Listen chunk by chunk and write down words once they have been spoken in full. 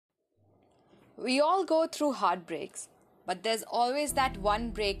We all go through heartbreaks, but there's always that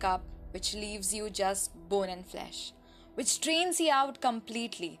one breakup which leaves you just bone and flesh, which drains you out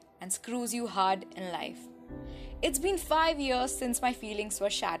completely and screws you hard in life. It's been 5 years since my feelings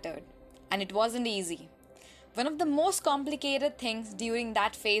were shattered, and it wasn't easy. One of the most complicated things during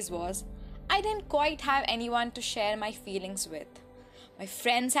that phase was I didn't quite have anyone to share my feelings with. My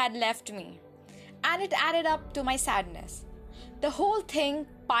friends had left me, and it added up to my sadness. The whole thing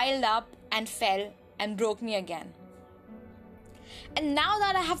piled up and fell and broke me again. And now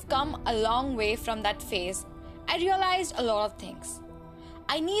that I have come a long way from that phase, I realized a lot of things.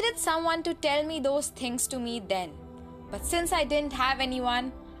 I needed someone to tell me those things to me then. But since I didn't have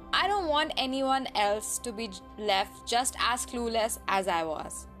anyone, I don't want anyone else to be left just as clueless as I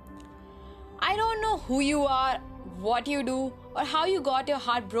was. I don't know who you are, what you do, or how you got your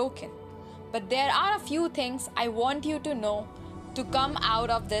heart broken. But there are a few things I want you to know to come out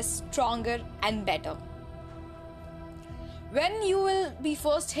of this stronger and better. When you will be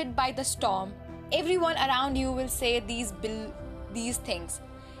first hit by the storm, everyone around you will say these things.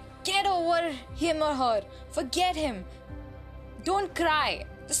 Get over him or her. Forget him. Don't cry.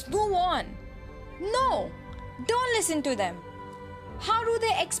 Just move on. No, don't listen to them. How do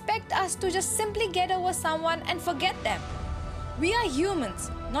they expect us to just simply get over someone and forget them? We are humans,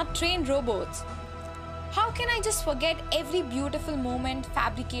 not trained robots. How can I just forget every beautiful moment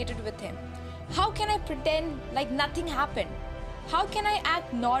fabricated with him? How can I pretend like nothing happened? How can I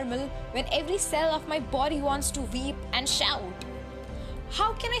act normal when every cell of my body wants to weep and shout?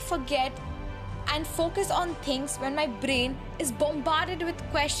 How can I forget and focus on things when my brain is bombarded with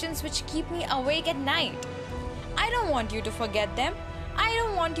questions which keep me awake at night? I don't want you to forget them. I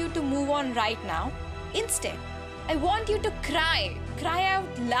don't want you to move on right now. Instead, I want you to cry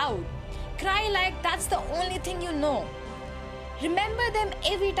out loud. Cry like that's the only thing you know. Remember them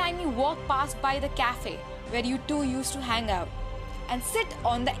every time you walk past by the cafe where you two used to hang out, and sit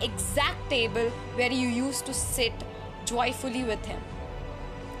on the exact table where you used to sit joyfully with him.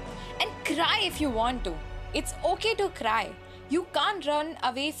 And cry if you want to. It's okay to cry. You can't run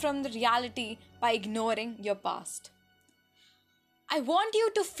away from the reality by ignoring your past. I want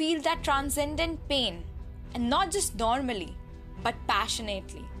you to feel that transcendent pain, and not just normally, but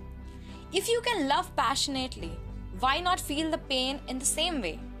passionately. If you can love passionately, why not feel the pain in the same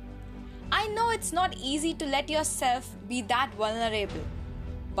way? I know it's not easy to let yourself be that vulnerable,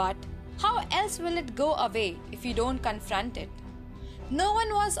 but how else will it go away if you don't confront it? No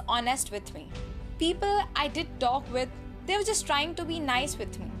one was honest with me. People I did talk with, they were just trying to be nice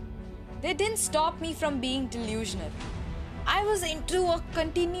with me. They didn't stop me from being delusional. I was into a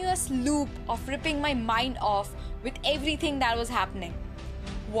continuous loop of ripping my mind off with everything that was happening.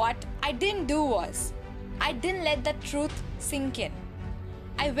 What I didn't do was, I didn't let the truth sink in.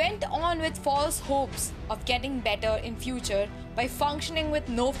 I went on with false hopes of getting better in future by functioning with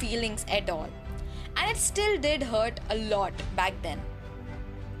no feelings at all. And it still did hurt a lot back then.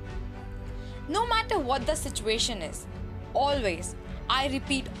 No matter what the situation is, always, I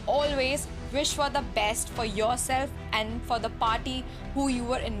repeat always, wish for the best for yourself and for the party who you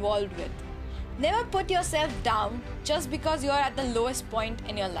were involved with. Never put yourself down just because you are at the lowest point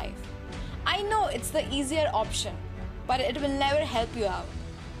in your life. I know it's the easier option, but it will never help you out.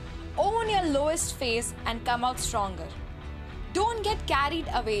 Own your lowest phase and come out stronger. Don't get carried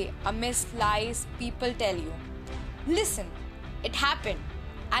away amidst lies people tell you. Listen, it happened,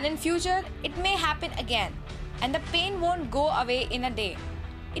 and in future it may happen again, and the pain won't go away in a day.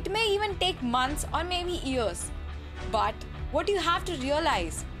 It may even take months or maybe years. But what you have to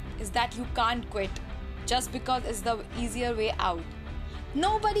realize is that you can't quit just because it's the easier way out.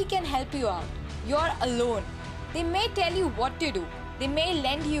 Nobody can help you out. You're alone. They may tell you what to do. They may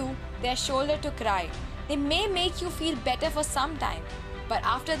lend you their shoulder to cry. They may make you feel better for some time. But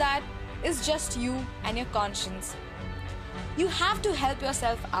after that, it's just you and your conscience. You have to help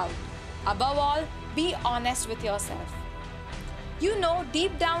yourself out. Above all, be honest with yourself. You know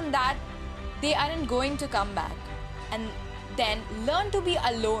deep down that they aren't going to come back. And then learn to be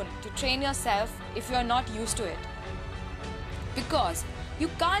alone to train yourself if you are not used to it. Because you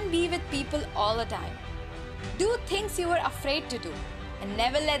can't be with people all the time. Do things you were afraid to do, and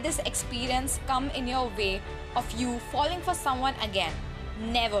never let this experience come in your way of you falling for someone again.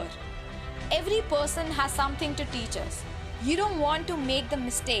 Never. Every person has something to teach us. You don't want to make the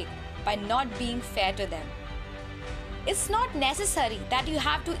mistake by not being fair to them. It's not necessary that you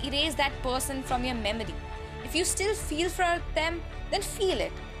have to erase that person from your memory. If you still feel for them, then feel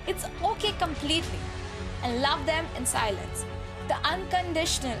it. It's okay completely. And love them in silence. The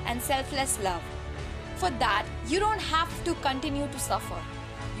unconditional and selfless love. For that, you don't have to continue to suffer.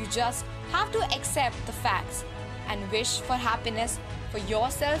 You just have to accept the facts and wish for happiness for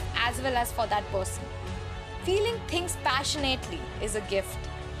yourself as well as for that person. Feeling things passionately is a gift.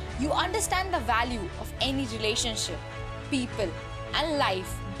 You understand the value of any relationship, people, and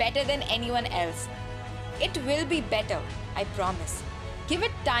life better than anyone else. It will be better, I promise. Give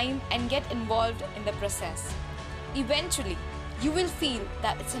it time and get involved in the process. Eventually, you will feel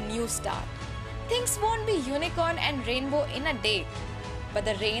that it's a new start. Things won't be unicorn and rainbow in a day, but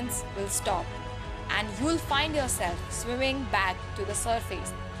the rains will stop and you'll find yourself swimming back to the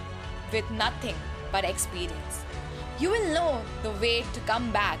surface with nothing but experience. You will know the way to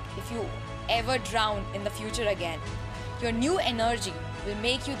come back if you ever drown in the future again. Your new energy will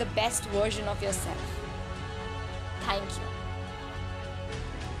make you the best version of yourself. Thank you.